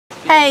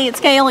Hey, it's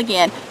Gayle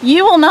again.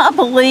 You will not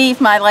believe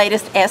my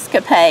latest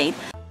escapade.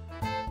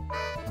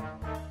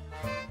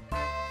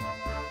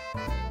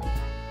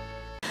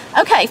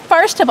 Okay,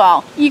 first of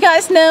all, you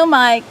guys know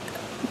my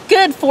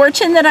good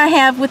fortune that I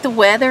have with the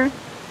weather.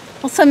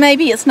 Well, so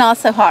maybe it's not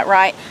so hot,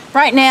 right?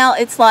 Right now,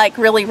 it's like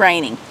really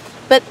raining.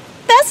 But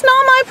that's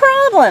not my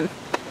problem.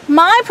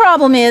 My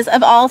problem is,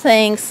 of all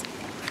things,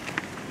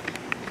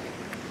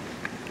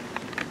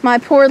 my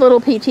poor little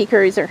PT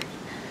Cruiser.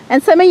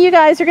 And some of you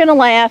guys are gonna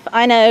laugh,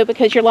 I know,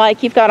 because you're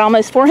like, you've got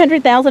almost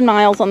 400,000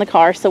 miles on the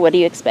car, so what do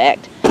you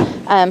expect?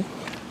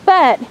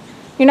 But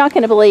you're not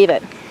gonna believe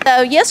it.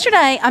 So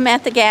yesterday, I'm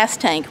at the gas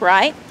tank,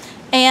 right?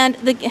 And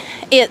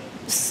it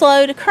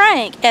slowed to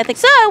crank.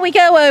 So we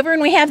go over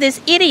and we have this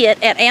idiot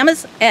at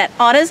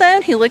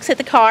AutoZone who looks at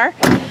the car,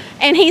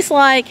 and he's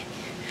like,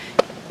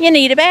 you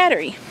need a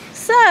battery.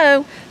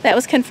 So that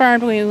was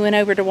confirmed when we went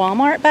over to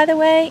Walmart, by the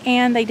way,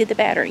 and they did the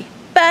battery.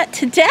 But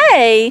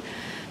today,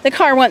 the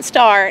car won't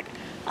start.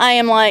 I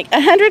am like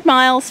 100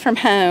 miles from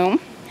home,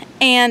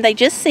 and they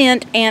just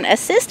sent an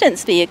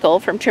assistance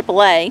vehicle from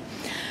AAA.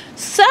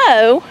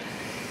 So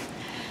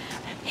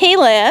he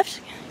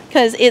left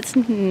because it's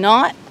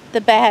not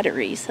the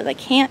battery, so they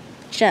can't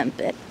jump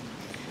it.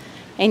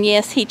 And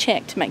yes, he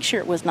checked to make sure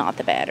it was not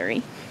the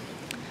battery.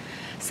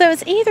 So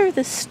it's either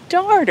the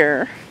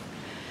starter,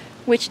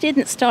 which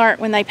didn't start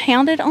when they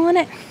pounded on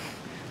it,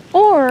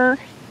 or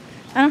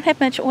I don't have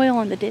much oil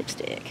on the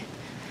dipstick.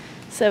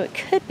 So it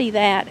could be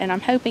that, and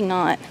I'm hoping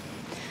not.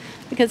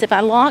 Because if I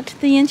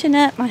locked the engine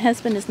up, my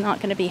husband is not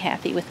going to be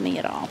happy with me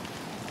at all.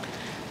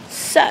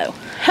 So,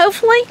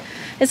 hopefully,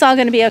 it's all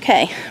going to be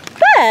okay.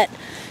 But,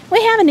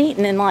 we haven't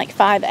eaten in like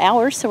 5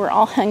 hours, so we're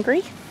all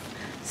hungry.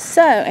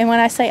 So, and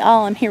when I say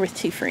all, I'm here with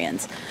 2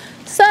 friends.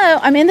 So,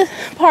 I'm in the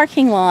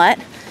parking lot.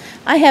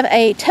 I have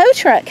a tow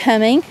truck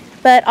coming,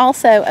 but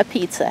also a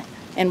pizza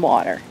and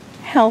water.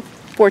 How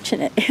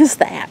fortunate is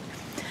that?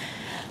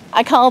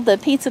 I called the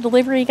pizza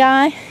delivery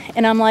guy,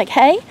 and I'm like,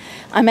 hey,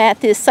 I'm at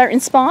this certain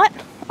spot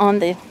on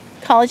the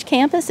college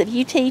campus of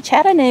UT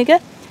Chattanooga.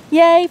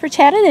 Yay for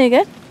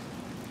Chattanooga.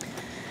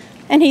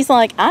 And he's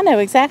like, I know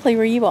exactly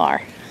where you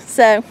are.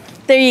 So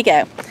there you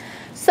go.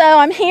 So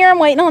I'm here, I'm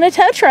waiting on a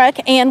tow truck,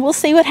 and we'll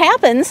see what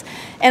happens.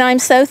 And I'm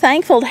so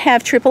thankful to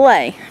have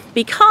AAA,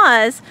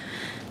 because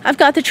I've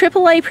got the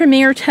AAA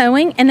Premier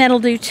Towing, and that'll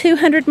do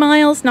 200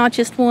 miles, not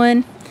just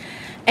one.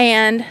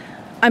 And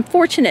I'm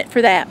fortunate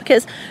for that,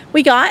 because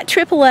we got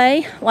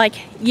AAA like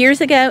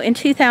years ago in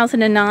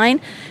 2009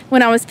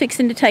 when I was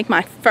fixing to take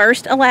my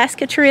first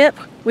Alaska trip.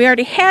 We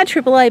already had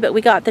AAA, but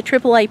we got the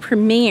AAA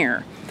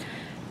Premier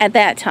at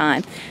that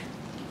time.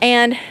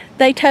 And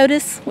they towed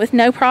us with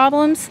no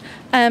problems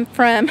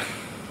from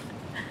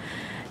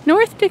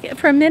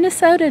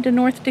Minnesota to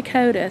North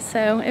Dakota.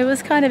 So it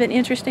was kind of an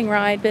interesting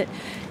ride, but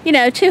you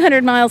know,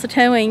 200 miles of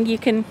towing, you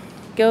can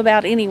go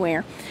about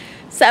anywhere.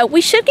 So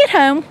we should get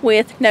home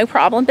with no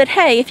problem. But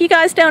hey, if you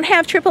guys don't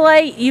have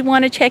AAA, you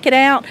want to check it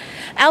out,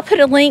 I'll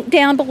put a link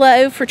down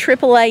below for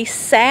AAA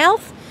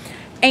South.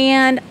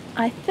 And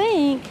I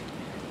think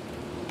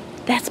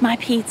that's my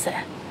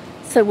pizza.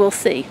 So we'll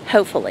see,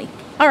 hopefully.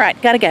 All right,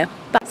 gotta go.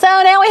 Bye. So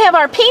now we have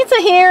our pizza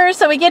here,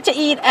 so we get to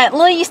eat, at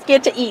least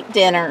get to eat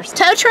dinners.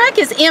 Tow truck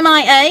is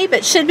MIA,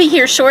 but should be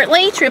here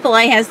shortly.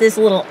 AAA has this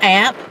little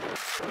app.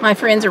 My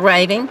friends are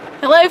waving.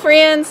 Hello,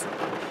 friends.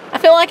 I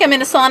feel like I'm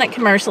in a Sonic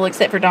commercial,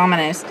 except for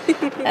Domino's.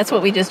 That's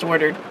what we just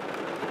ordered.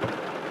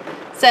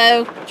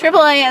 So,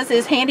 AAA has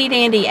this handy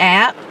dandy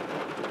app,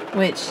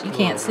 which you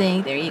can't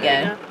see. There you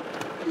go.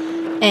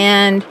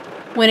 And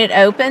when it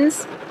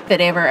opens, if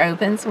it ever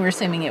opens, we're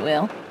assuming it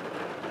will.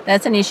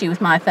 That's an issue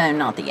with my phone,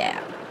 not the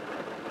app.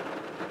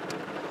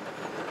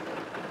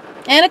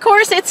 And of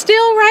course, it's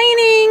still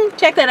raining.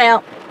 Check that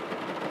out.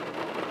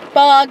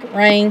 Fog,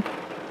 rain.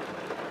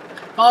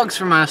 Fog's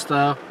for my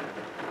stuff.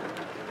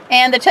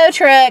 And the tow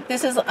truck,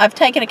 I've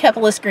taken a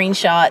couple of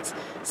screenshots.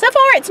 So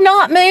far it's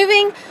not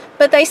moving,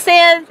 but they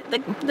said,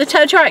 the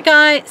tow truck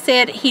guy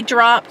said he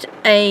dropped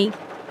a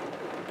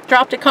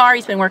car.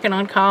 He's been working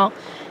on a call,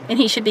 and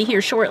he should be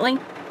here shortly.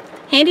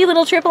 Handy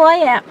little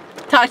AAA app.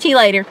 Talk to you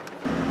later.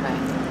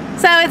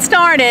 So it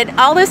started.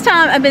 All this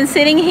time I've been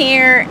sitting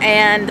here,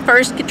 and the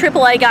first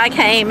AAA guy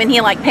came, and he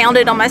like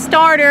pounded on my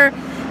starter.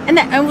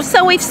 And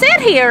so we've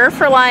sat here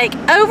for like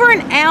over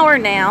an hour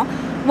now,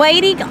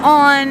 waiting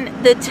on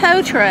the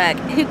tow truck,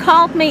 who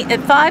called me at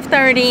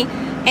 5:30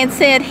 and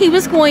said he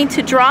was going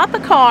to drop a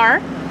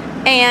car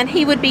and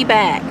he would be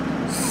back.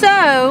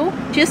 So,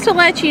 just to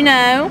let you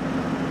know,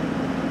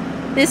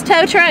 this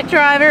tow truck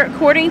driver,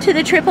 according to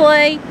the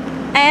AAA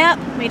app,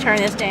 let me turn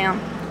this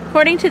down.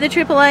 According to the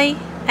AAA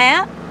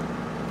app,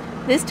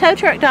 this tow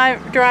truck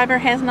driver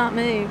has not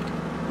moved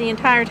the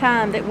entire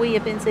time that we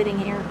have been sitting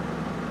here.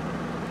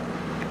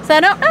 So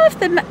I don't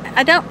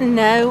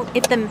know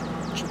if the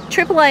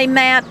AAA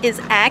map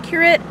is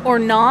accurate or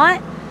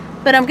not,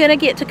 but I'm going to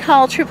get to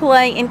call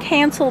AAA and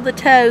cancel the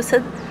tow,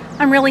 so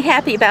I'm really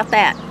happy about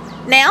that.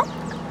 Now,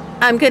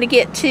 I'm going to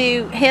get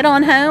to head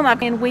on home,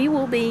 and we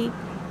will be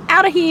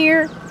out of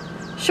here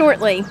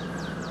shortly.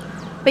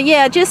 But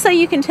yeah, just so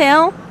you can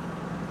tell,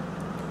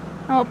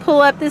 I'll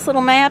pull up this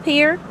little map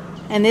here.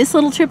 And this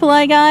little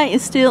AAA guy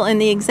is still in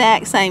the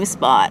exact same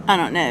spot. I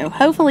don't know.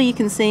 Hopefully you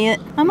can see it.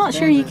 I'm not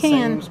sure you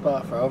can. Same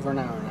spot for over an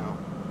hour now.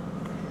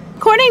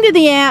 According to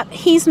the app,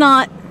 he's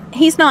not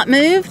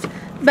moved,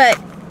 but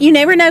you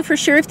never know for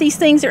sure if these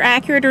things are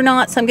accurate or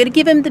not. So I'm going to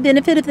give him the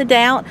benefit of the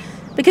doubt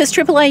because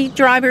AAA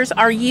drivers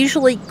are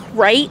usually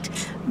great.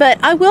 But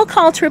I will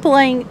call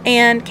AAA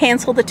and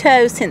cancel the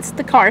tow since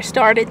the car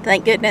started,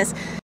 thank goodness.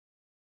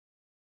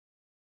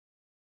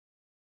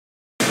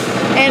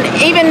 And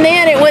even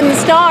then it wouldn't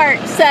start.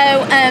 So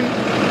a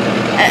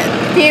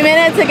few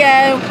minutes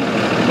ago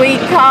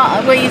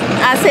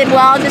I said, well,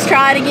 I'll just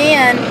try it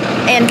again,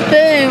 and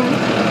boom,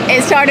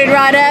 it started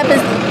right up. It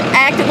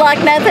acted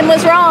like nothing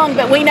was wrong,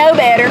 but we know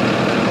better.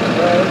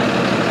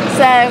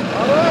 So,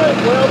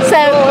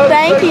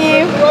 thank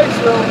you.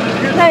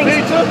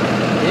 Thanks.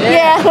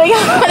 Yeah, we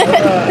got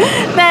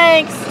it.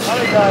 Thanks.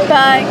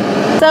 Bye.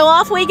 So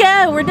off we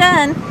go. We're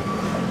done.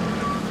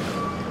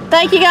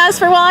 Thank you guys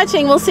for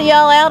watching. We'll see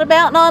y'all out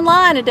about and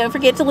online, and don't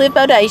forget to live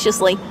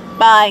bodaciously.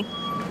 Bye.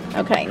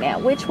 Okay, now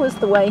which was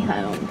the way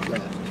home?